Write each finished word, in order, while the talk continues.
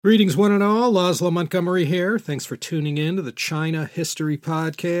Greetings, one and all. Laszlo Montgomery here. Thanks for tuning in to the China History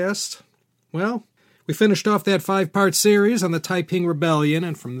Podcast. Well, we finished off that 5-part series on the Taiping Rebellion,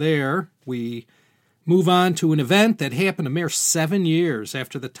 and from there, we move on to an event that happened a mere 7 years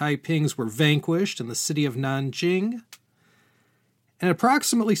after the Taipings were vanquished in the city of Nanjing. And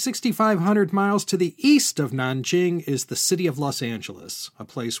approximately 6,500 miles to the east of Nanjing is the city of Los Angeles, a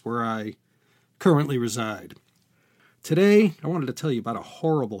place where I currently reside. Today, I wanted to tell you about a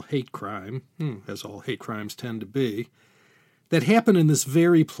horrible hate crime, as all hate crimes tend to be, that happened in this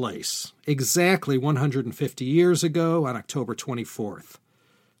very place, exactly 150 years ago on October 24th.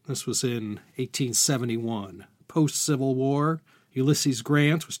 This was in 1871. Post-Civil War, Ulysses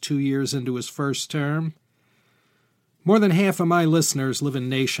Grant was 2 years into his first term. More than half of my listeners live in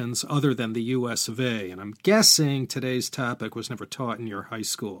nations other than the U.S. of A., and I'm guessing today's topic was never taught in your high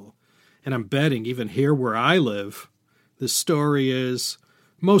school. And I'm betting even here where I live, this story is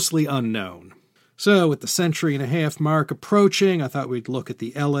mostly unknown. So, with the century-and-a-half mark approaching, I thought we'd look at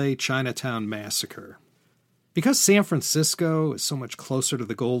the L.A. Chinatown Massacre. Because San Francisco is so much closer to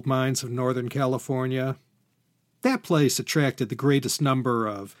the gold mines of Northern California, that place attracted the greatest number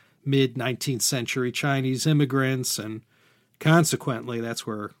of mid-19th century Chinese immigrants, and consequently, that's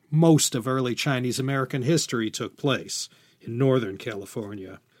where most of early Chinese-American history took place, in Northern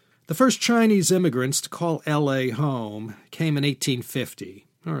California. The first Chinese immigrants to call L.A. home came in 1850,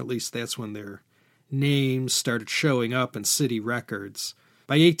 or at least that's when their names started showing up in city records.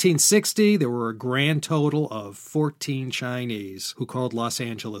 By 1860, there were a grand total of 14 Chinese who called Los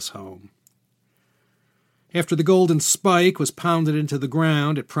Angeles home. After the Golden Spike was pounded into the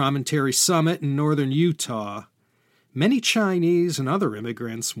ground at Promontory Summit in northern Utah, many Chinese and other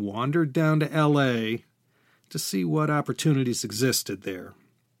immigrants wandered down to L.A. to see what opportunities existed there.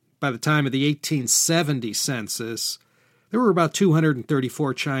 By the time of the 1870 census, there were about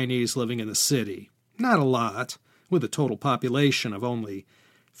 234 Chinese living in the city. Not a lot, with a total population of only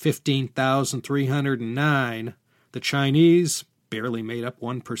 15,309. The Chinese barely made up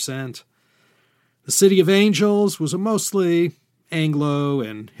 1%. The City of Angels was a mostly Anglo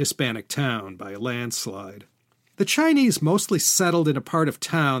and Hispanic town by a landslide. The Chinese mostly settled in a part of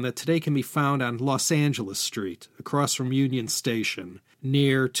town that today can be found on Los Angeles Street, across from Union Station,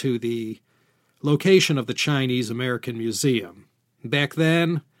 near to the location of the Chinese American Museum. Back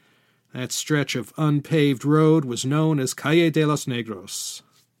then, that stretch of unpaved road was known as Calle de los Negros.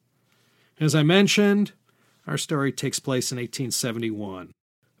 As I mentioned, our story takes place in 1871.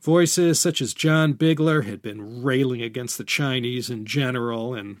 Voices such as John Bigler had been railing against the Chinese in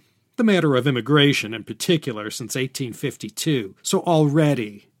general, and the matter of immigration in particular, since 1852. So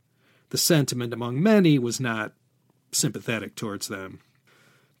already, the sentiment among many was not sympathetic towards them.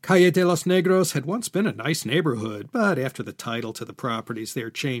 Calle de los Negros had once been a nice neighborhood, but after the title to the properties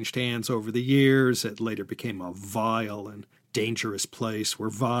there changed hands over the years, it later became a vile and dangerous place where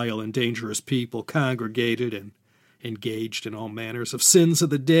vile and dangerous people congregated and engaged in all manners of sins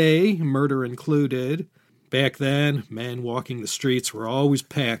of the day, murder included. Back then, men walking the streets were always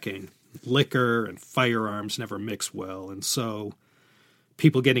packing. Liquor and firearms never mixed well, and so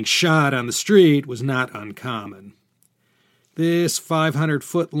people getting shot on the street was not uncommon. This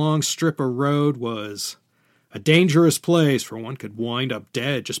 500-foot-long strip of road was a dangerous place, for one could wind up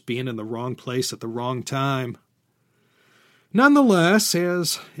dead just being in the wrong place at the wrong time. Nonetheless,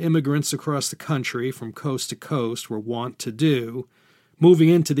 as immigrants across the country from coast to coast were wont to do, moving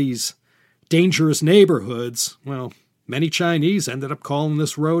into these dangerous neighborhoods, well, many Chinese ended up calling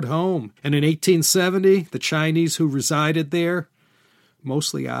this road home. And in 1870, the Chinese who resided there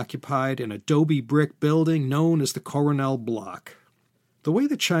mostly occupied an adobe brick building known as the Coronel Block. The way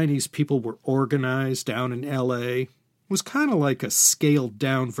the Chinese people were organized down in L.A. was kind of like a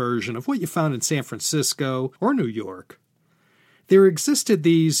scaled-down version of what you found in San Francisco or New York. There existed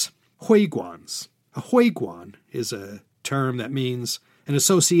these huiguans. A huiguan is a term that means an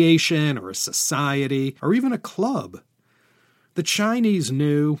association or a society or even a club. The Chinese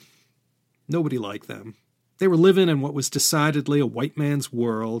knew nobody liked them. They were living in what was decidedly a white man's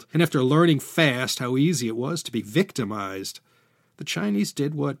world, and after learning fast how easy it was to be victimized, the Chinese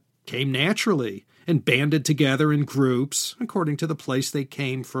did what came naturally and banded together in groups according to the place they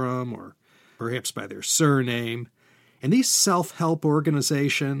came from or perhaps by their surname. And these self-help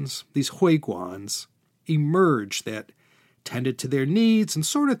organizations, these huiguans, emerged that tended to their needs and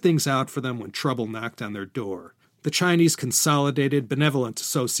sorted things out for them when trouble knocked on their door. The Chinese Consolidated Benevolent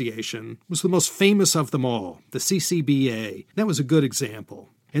Association was the most famous of them all, the CCBA. That was a good example.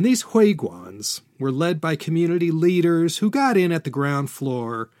 And these huiguans were led by community leaders who got in at the ground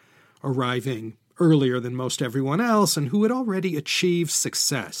floor, arriving earlier than most everyone else and who had already achieved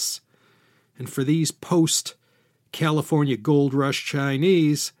success. And for these post-California gold rush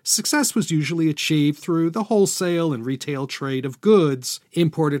Chinese, success was usually achieved through the wholesale and retail trade of goods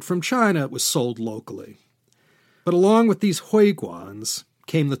imported from China that was sold locally. But along with these huiguans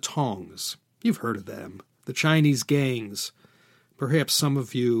came the Tongs. You've heard of them, the Chinese gangs. Perhaps some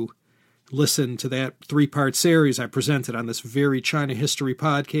of you listened to that 3-part series I presented on this very China History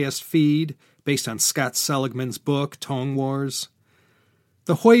podcast feed based on Scott Seligman's book, Tong Wars.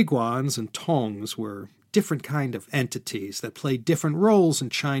 The huiguans and Tongs were different kind of entities that played different roles in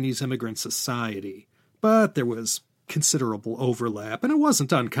Chinese immigrant society. But there was considerable overlap, and it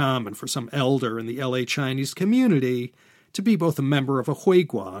wasn't uncommon for some elder in the LA Chinese community to be both a member of a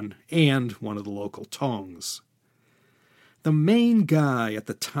huiguan and one of the local Tongs. The main guy at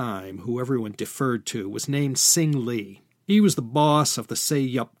the time who everyone deferred to was named Sing Li. He was the boss of the Say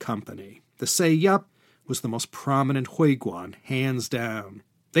Yup Company. The Say Yup was the most prominent huiguan, hands down.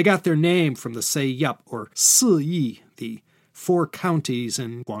 They got their name from the Say Yup, or Si Yi, the 4 counties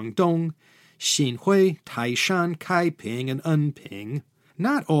in Guangdong, Xinhui, Taishan, Kaiping, and Enping.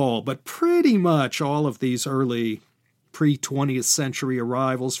 Not all, but pretty much all of these early pre-20th century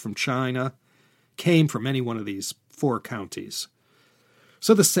arrivals from China came from any one of these 4 counties.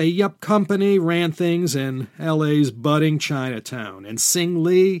 So the Say Yup Company ran things in LA's budding Chinatown, and Sing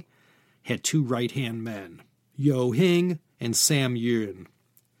Li had 2 right-hand men, Yo Hing and Sam Yun.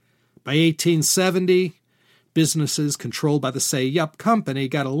 By 1870, businesses controlled by the Say Yup Company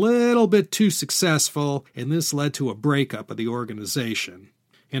got a little bit too successful, and this led to a breakup of the organization.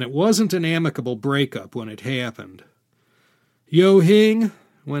 And it wasn't an amicable breakup when it happened. Yo Hing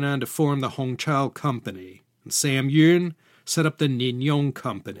went on to form the Hongqiao Company, and Sam Yun set up the Ninyong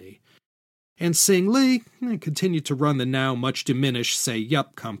Company. And Sing Li continued to run the now much diminished Say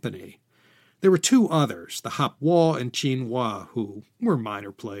Yup Company. There were 2 others, the Hop Wa and Jin Hua, who were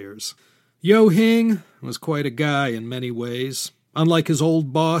minor players. Yo Hing was quite a guy in many ways. Unlike his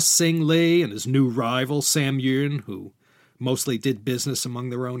old boss Sing Li and his new rival Sam Yun, who mostly did business among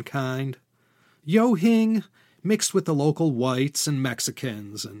their own kind, Yo Hing mixed with the local whites and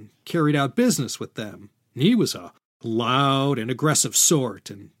Mexicans and carried out business with them. He was a loud and aggressive sort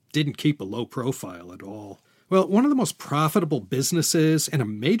and didn't keep a low profile at all. Well, one of the most profitable businesses and a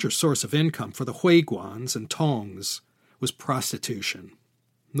major source of income for the huiguans and Tongs was prostitution.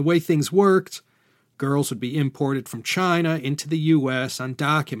 And the way things worked, girls would be imported from China into the U.S. on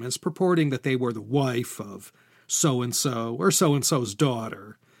documents purporting that they were the wife of so-and-so or so-and-so's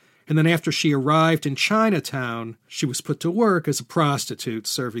daughter. And then after she arrived in Chinatown, she was put to work as a prostitute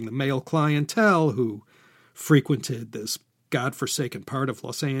serving the male clientele who frequented this godforsaken part of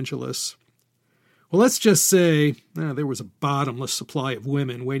Los Angeles. Well, let's just say there was a bottomless supply of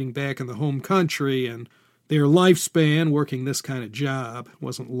women waiting back in the home country, and their lifespan working this kind of job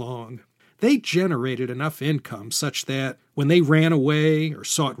wasn't long. They generated enough income such that when they ran away or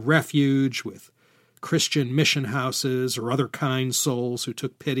sought refuge with Christian mission houses or other kind souls who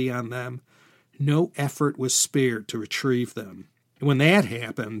took pity on them, no effort was spared to retrieve them. And when that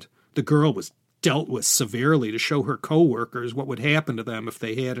happened, the girl was dealt with severely to show her co-workers what would happen to them if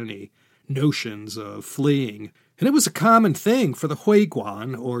they had any notions of fleeing. And it was a common thing for the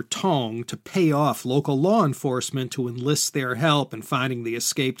huiguan, or Tong, to pay off local law enforcement to enlist their help in finding the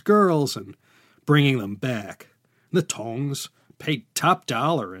escaped girls and bringing them back. The Tongs paid top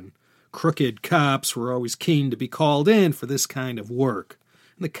dollar, and crooked cops were always keen to be called in for this kind of work.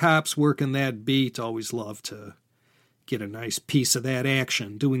 And the cops working that beat always loved to get a nice piece of that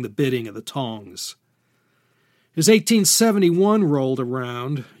action, doing the bidding of the Tongs. As 1871 rolled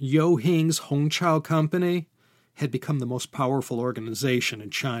around, Yo Hing's Hongqiao Company had become the most powerful organization in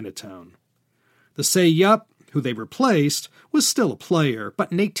Chinatown. The Say Yup, who they replaced, was still a player,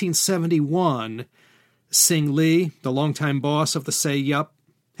 but in 1871, Sing Li, the longtime boss of the Say Yup,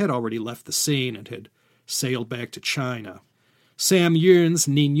 had already left the scene and had sailed back to China. Sam Yun's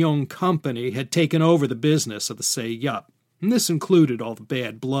Ninyong Company had taken over the business of the Say Yup, and this included all the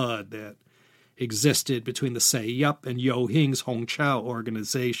bad blood that existed between the Say Yup and Yo Hing's Hongqiao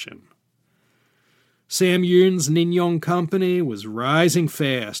organization. Sam Yun's Ninyong Company was rising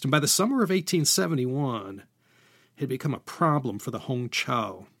fast, and by the summer of 1871, it had become a problem for the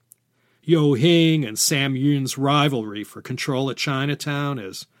Hongqiao. Yo Hing and Sam Yun's rivalry for control at Chinatown,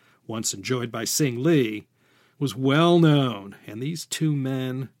 as once enjoyed by Sing Li, was well known, and these 2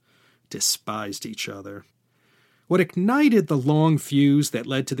 men despised each other. What ignited the long fuse that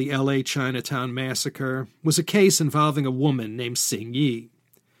led to the LA Chinatown Massacre was a case involving a woman named Sing Yi.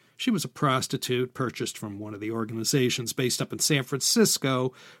 She was a prostitute purchased from one of the organizations based up in San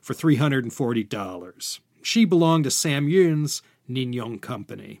Francisco for $340. She belonged to Sam Yun's Ninyong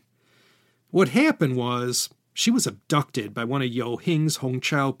Company. What happened was she was abducted by one of Yo Hing's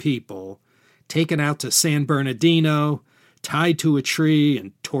Hongqiao people, taken out to San Bernardino, tied to a tree,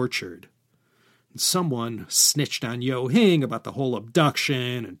 and tortured. Someone snitched on Yo Hing about the whole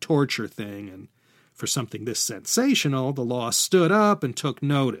abduction and torture thing, and for something this sensational, the law stood up and took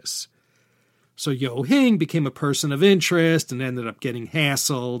notice. So Yo Hing became a person of interest and ended up getting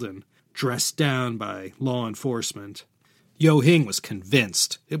hassled and dressed down by law enforcement. Yo Hing was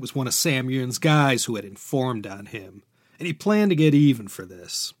convinced it was one of Sam Yun's guys who had informed on him, and he planned to get even for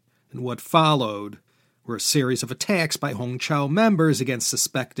this. And what followed were a series of attacks by Hongqiao members against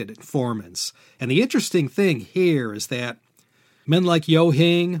suspected informants. And the interesting thing here is that men like Yo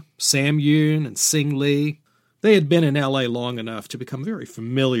Hing, Sam Yun, and Sing Lee, they had been in L.A. long enough to become very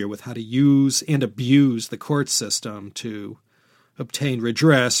familiar with how to use and abuse the court system to obtain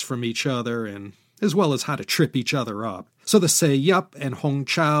redress from each other, and as well as how to trip each other up. So the Seiyup and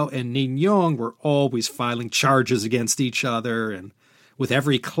Hongqiao and Ninyong were always filing charges against each other, and with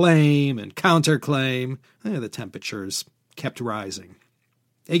every claim and counterclaim, the temperatures kept rising.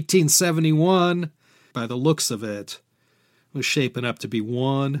 1871, by the looks of it, was shaping up to be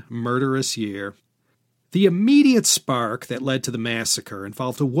one murderous year. The immediate spark that led to the massacre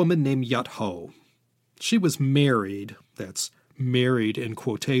involved a woman named Yat Ho. She was married, that's married in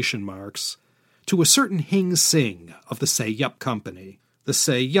quotation marks, to a certain Hing Sing of the Seiyup Company. The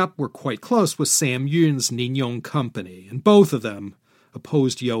Seiyup were quite close with Sam Yun's Ninyong Company, and both of them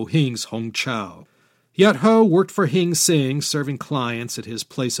opposed Yo Hing's Hongqiao. Yat Ho worked for Hing Sing, serving clients at his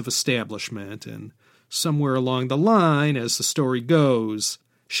place of establishment, and somewhere along the line, as the story goes,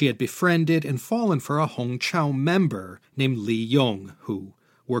 she had befriended and fallen for a Hongqiao member named Li Yong, who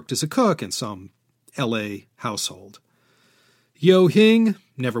worked as a cook in some L.A. household. Yo Hing,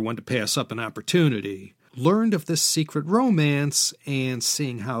 never one to pass up an opportunity, learned of this secret romance and,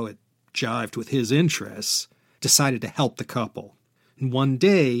 seeing how it jived with his interests, decided to help the couple. And one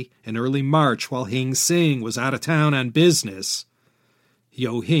day, in early March, while Hing Sing was out of town on business,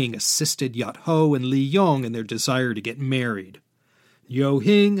 Yo Hing assisted Yat Ho and Li Yong in their desire to get married. Yo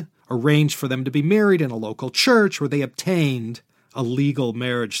Hing arranged for them to be married in a local church where they obtained a legal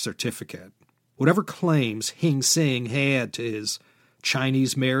marriage certificate. Whatever claims Hing Sing had to his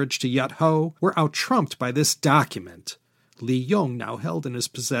Chinese marriage to Yat Ho were out-trumped by this document Li Yong now held in his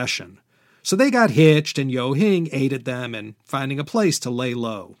possession. So they got hitched, and Yo Hing aided them in finding a place to lay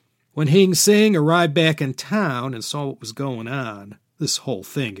low. When Hing Sing arrived back in town and saw what was going on, this whole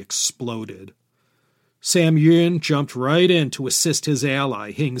thing exploded. Sam Yun jumped right in to assist his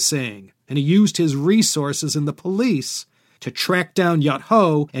ally, Hing Sing, and he used his resources in the police to track down Yat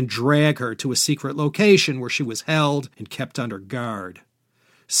Ho and drag her to a secret location where she was held and kept under guard.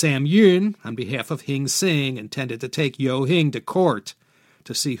 Sam Yun, on behalf of Hing Sing, intended to take Yo Hing to court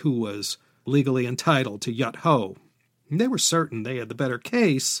to see who was legally entitled to Yat Ho. And they were certain they had the better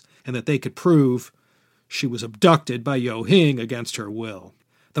case and that they could prove she was abducted by Yo Hing against her will.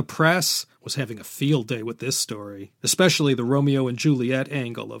 The press was having a field day with this story, especially the Romeo and Juliet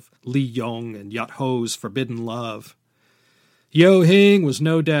angle of Li Yong and Yat Ho's forbidden love. Yo Hing was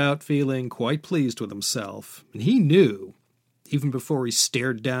no doubt feeling quite pleased with himself, and he knew, even before he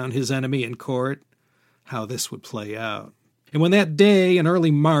stared down his enemy in court, how this would play out. And when that day in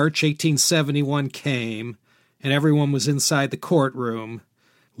early March 1871 came, and everyone was inside the courtroom,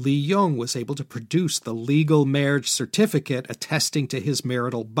 Li Yong was able to produce the legal marriage certificate attesting to his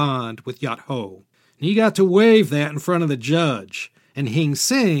marital bond with Yat Ho. And he got to wave that in front of the judge, and Hing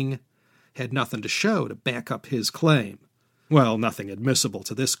Sing had nothing to show to back up his claim. Well, nothing admissible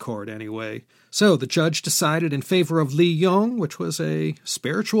to this court anyway. So the judge decided in favor of Li Yong, which was a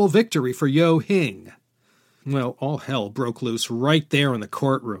spiritual victory for Yo Hing. Well, all hell broke loose right there in the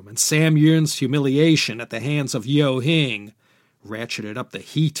courtroom, and Sam Yun's humiliation at the hands of Yo Hing ratcheted up the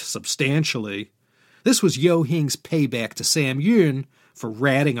heat substantially. This was Yo Hing's payback to Sam Yun for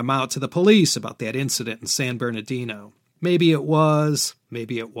ratting him out to the police about that incident in San Bernardino. Maybe it was,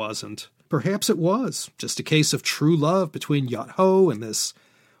 maybe it wasn't. Perhaps it was just a case of true love between Yat Ho and this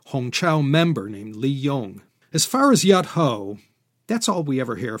Hongqiao member named Li Yong. As far as Yat Ho, that's all we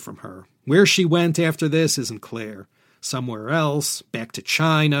ever hear from her. Where she went after this isn't clear. Somewhere else, back to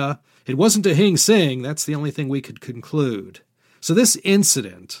China. It wasn't to Hing Sing, that's the only thing we could conclude. So this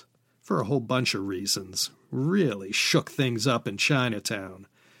incident, for a whole bunch of reasons, really shook things up in Chinatown.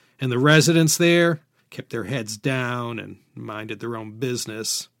 And the residents there kept their heads down and minded their own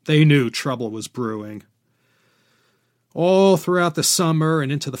business. They knew trouble was brewing. All throughout the summer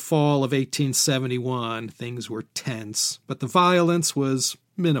and into the fall of 1871, things were tense, but the violence was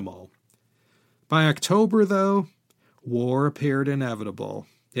minimal. By October, though, war appeared inevitable.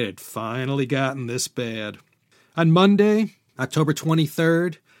 It had finally gotten this bad. On Monday, October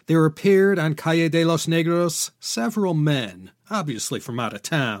 23rd, there appeared on Calle de los Negros several men, obviously from out of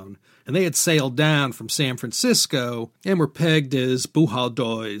town, and they had sailed down from San Francisco and were pegged as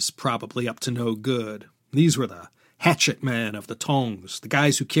bujaldois, probably up to no good. These were the hatchet men of the tongs, the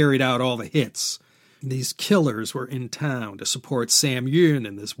guys who carried out all the hits. These killers were in town to support Sam Yun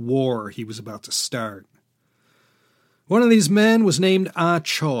in this war he was about to start. One of these men was named Ah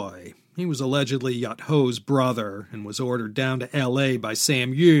Choi. He was allegedly Yat Ho's brother and was ordered down to L.A. by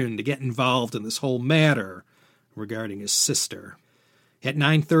Sam Yun to get involved in this whole matter regarding his sister. At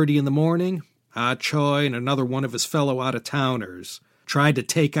 9:30 in the morning, Ah Choi and another one of his fellow out-of-towners tried to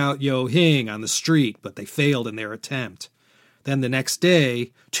take out Yo Hing on the street, but they failed in their attempt. Then the next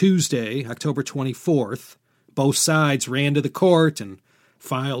day, Tuesday, October 24th, both sides ran to the court and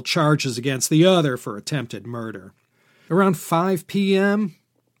filed charges against the other for attempted murder. Around 5 p.m.,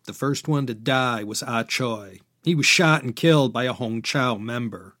 the first one to die was Ah Choi. He was shot and killed by a Hong Chau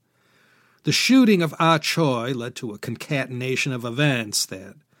member. The shooting of Ah Choi led to a concatenation of events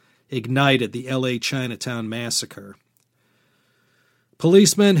that ignited the L.A. Chinatown Massacre.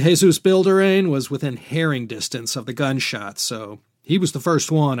 Policeman Jesus Bilderain was within hearing distance of the gunshots, so he was the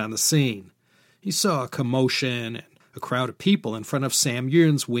first one on the scene. He saw a commotion and a crowd of people in front of Sam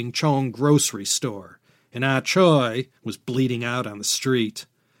Yun's Wing Chong grocery store, and Ah Choi was bleeding out on the street.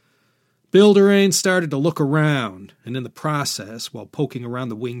 Bilderain started to look around, and in the process, while poking around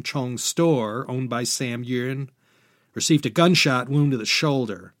the Wing Chong store owned by Sam Yun, received a gunshot wound to the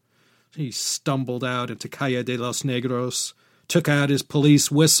shoulder. He stumbled out into Calle de los Negros, took out his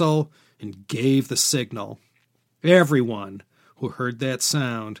police whistle, and gave the signal. Everyone who heard that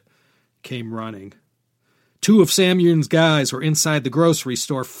sound came running. Two of Sam Yun's guys were inside the grocery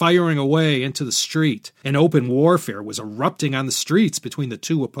store firing away into the street, and open warfare was erupting on the streets between the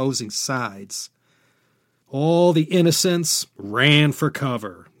two opposing sides. All the innocents ran for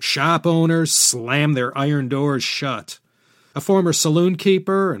cover. Shop owners slammed their iron doors shut. A former saloon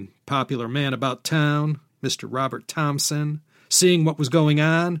keeper and popular man about town, Mr. Robert Thompson, seeing what was going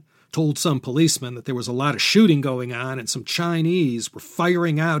on, told some policemen that there was a lot of shooting going on and some Chinese were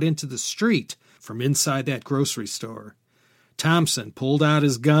firing out into the street from inside that grocery store. Thompson pulled out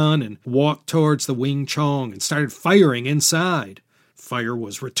his gun and walked towards the Wing Chong and started firing inside. Fire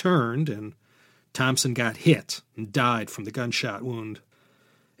was returned, and Thompson got hit and died from the gunshot wound.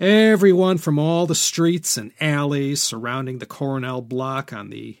 Everyone from all the streets and alleys surrounding the Coronel block on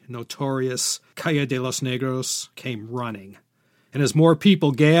the notorious Calle de los Negros came running. And as more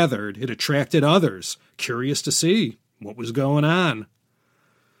people gathered, it attracted others, curious to see what was going on.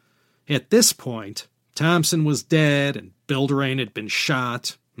 At this point, Thompson was dead and Bilderain had been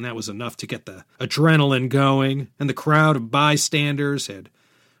shot, and that was enough to get the adrenaline going, and the crowd of bystanders had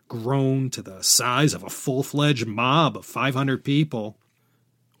grown to the size of a full-fledged mob of 500 people.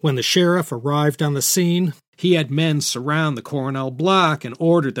 When the sheriff arrived on the scene, he had men surround the Coronel block and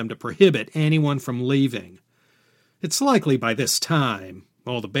ordered them to prohibit anyone from leaving. It's likely by this time,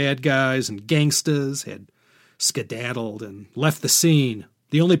 all the bad guys and gangstas had skedaddled and left the scene.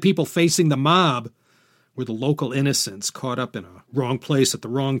 The only people facing the mob were the local innocents caught up in a wrong place at the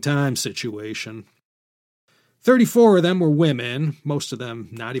wrong time situation. 34 of them were women, most of them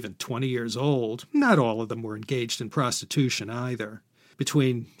not even 20 years old. Not all of them were engaged in prostitution either.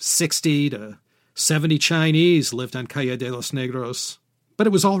 Between 60 to 70 Chinese lived on Calle de los Negros. But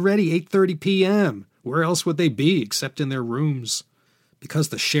it was already 8:30 p.m. Where else would they be except in their rooms? Because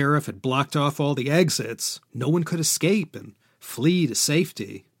the sheriff had blocked off all the exits, no one could escape and flee to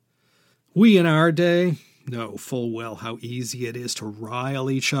safety. We in our day know full well how easy it is to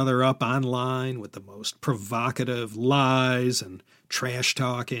rile each other up online with the most provocative lies and trash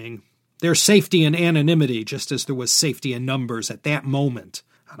talking. There's safety in anonymity, just as there was safety in numbers at that moment,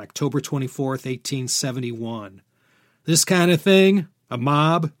 on October 24th, 1871. This kind of thing, a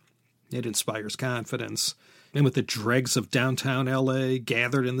mob, it inspires confidence. And with the dregs of downtown L.A.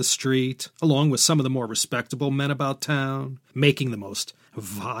 gathered in the street, along with some of the more respectable men about town, making the most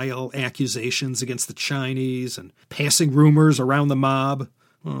vile accusations against the Chinese and passing rumors around the mob,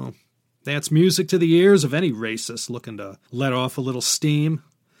 well, that's music to the ears of any racist looking to let off a little steam.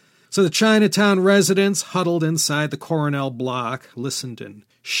 So the Chinatown residents huddled inside the Coronel block, listened in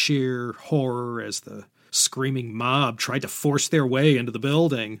sheer horror as the screaming mob tried to force their way into the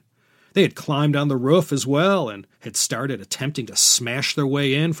building. They had climbed on the roof as well and had started attempting to smash their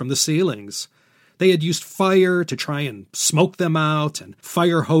way in from the ceilings. They had used fire to try and smoke them out and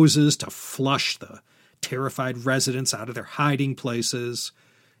fire hoses to flush the terrified residents out of their hiding places.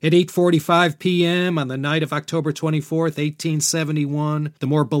 At 8:45 p.m. on the night of October 24th, 1871, the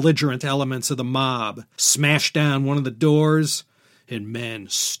more belligerent elements of the mob smashed down one of the doors, and men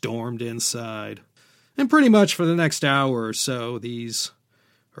stormed inside. And pretty much for the next hour or so, these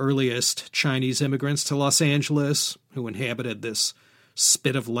earliest Chinese immigrants to Los Angeles, who inhabited this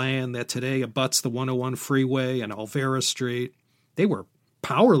spit of land that today abuts the 101 freeway and Alvera Street, they were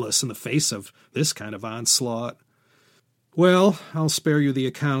powerless in the face of this kind of onslaught. Well, I'll spare you the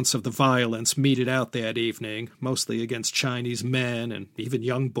accounts of the violence meted out that evening, mostly against Chinese men and even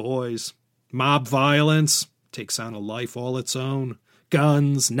young boys. Mob violence takes on a life all its own.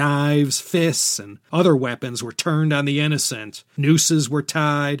 Guns, knives, fists, and other weapons were turned on the innocent. Nooses were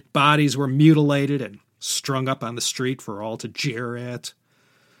tied, bodies were mutilated and strung up on the street for all to jeer at.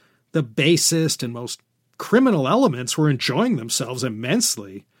 The basest and most criminal elements were enjoying themselves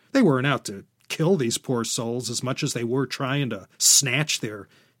immensely. They weren't out to kill these poor souls as much as they were trying to snatch their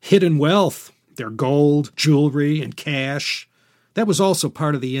hidden wealth, their gold, jewelry, and cash. That was also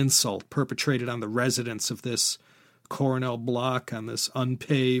part of the insult perpetrated on the residents of this Coronel block on this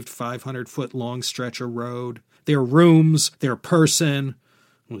unpaved 500-foot-long stretch of road. Their rooms, their person,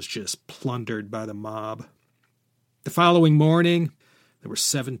 was just plundered by the mob. The following morning, there were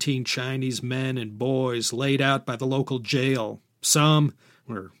 17 Chinese men and boys laid out by the local jail. Some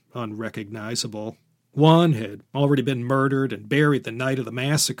were unrecognizable. One had already been murdered and buried the night of the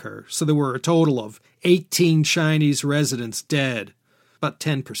massacre, so there were a total of 18 Chinese residents dead, about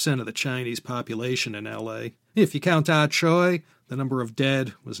 10% of the Chinese population in L.A. If you count Ah Choi, the number of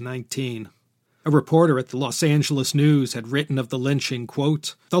dead was 19. A reporter at the Los Angeles News had written of the lynching,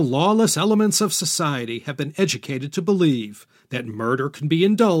 quote, "The lawless elements of society have been educated to believe that murder can be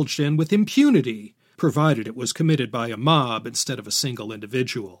indulged in with impunity, provided it was committed by a mob instead of a single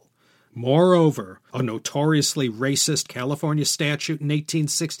individual. Moreover, a notoriously racist California statute in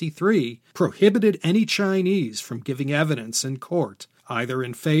 1863 prohibited any Chinese from giving evidence in court, either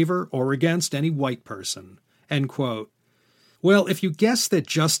in favor or against any white person." End quote. Well, if you guess that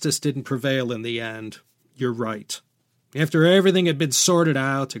justice didn't prevail in the end, you're right. After everything had been sorted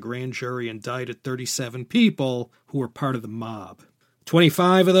out, a grand jury indicted 37 people who were part of the mob.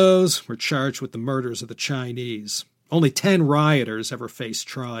 25 of those were charged with the murders of the Chinese. Only 10 rioters ever faced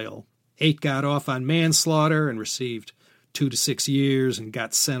trial. 8 got off on manslaughter and received 2 to 6 years and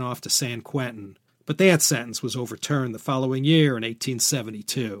got sent off to San Quentin. But that sentence was overturned the following year in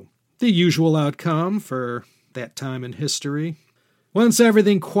 1872. The usual outcome for that time in history. Once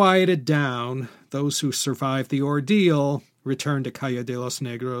everything quieted down, those who survived the ordeal returned to Calle de los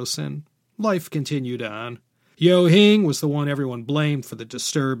Negros and life continued on. Yo Hing was the one everyone blamed for the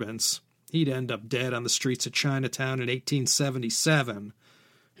disturbance. He'd end up dead on the streets of Chinatown in 1877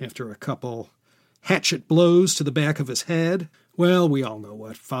 after a couple hatchet blows to the back of his head. Well, we all know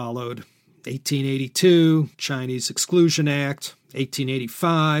what followed. 1882, Chinese Exclusion Act.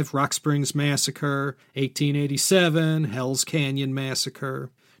 1885, Rock Springs Massacre. 1887, Hell's Canyon Massacre.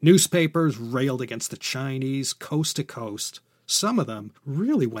 Newspapers railed against the Chinese coast to coast. Some of them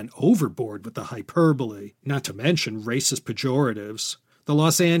really went overboard with the hyperbole, not to mention racist pejoratives. The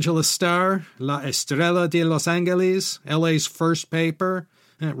Los Angeles Star, La Estrella de Los Angeles, LA's first paper,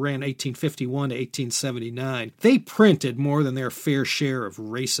 that ran 1851 to 1879. They printed more than their fair share of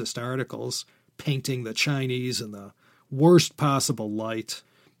racist articles, painting the Chinese in the worst possible light.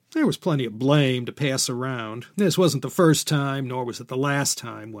 There was plenty of blame to pass around. This wasn't the first time, nor was it the last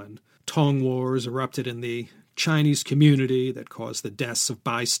time, when Tong Wars erupted in the Chinese community that caused the deaths of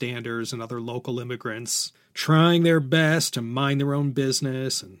bystanders and other local immigrants, trying their best to mind their own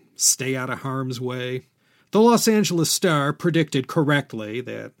business and stay out of harm's way. The Los Angeles Star predicted correctly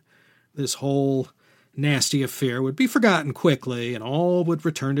that this whole nasty affair would be forgotten quickly and all would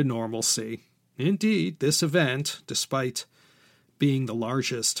return to normalcy. Indeed, this event, despite being the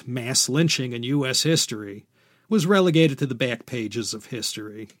largest mass lynching in U.S. history, was relegated to the back pages of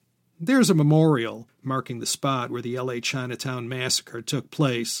history. There's a memorial marking the spot where the L.A. Chinatown Massacre took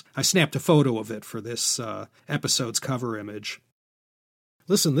place. I snapped a photo of it for this episode's cover image.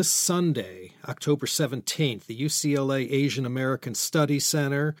 Listen, this Sunday, October 17th, the UCLA Asian American Studies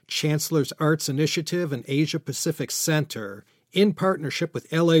Center, Chancellor's Arts Initiative, and Asia Pacific Center, in partnership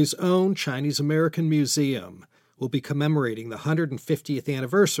with LA's own Chinese American Museum, will be commemorating the 150th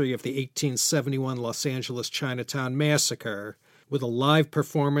anniversary of the 1871 Los Angeles Chinatown Massacre, with a live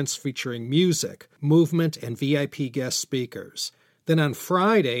performance featuring music, movement, and VIP guest speakers. Then on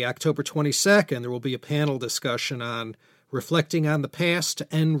Friday, October 22nd, there will be a panel discussion on reflecting on the past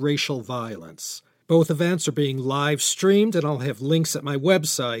to end racial violence. Both events are being live streamed, and I'll have links at my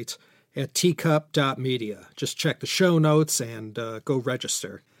website at teacup.media. Just check the show notes and go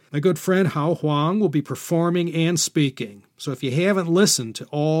register. My good friend Hao Huang will be performing and speaking. So if you haven't listened to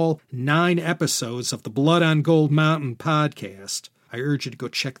all 9 episodes of the Blood on Gold Mountain podcast, I urge you to go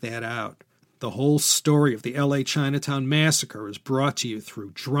check that out. The whole story of the LA Chinatown Massacre is brought to you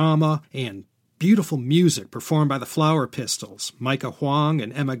through drama and beautiful music performed by the Flower Pistols, Micah Huang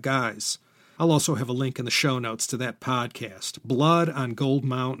and Emma Guys. I'll also have a link in the show notes to that podcast, Blood on Gold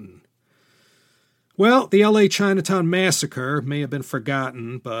Mountain. Well, the LA Chinatown Massacre may have been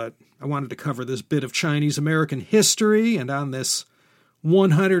forgotten, but I wanted to cover this bit of Chinese-American history, and on this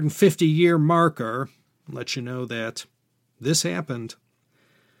 150-year marker, let you know that this happened.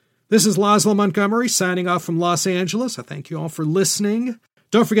 This is Laszlo Montgomery signing off from Los Angeles. I thank you all for listening.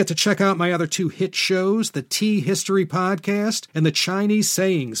 Don't forget to check out my other 2 hit shows, the Tea History Podcast and the Chinese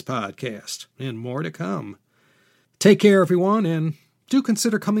Sayings Podcast, and more to come. Take care, everyone, and do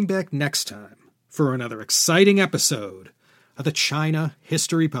consider coming back next time for another exciting episode of the China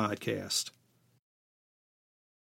History Podcast.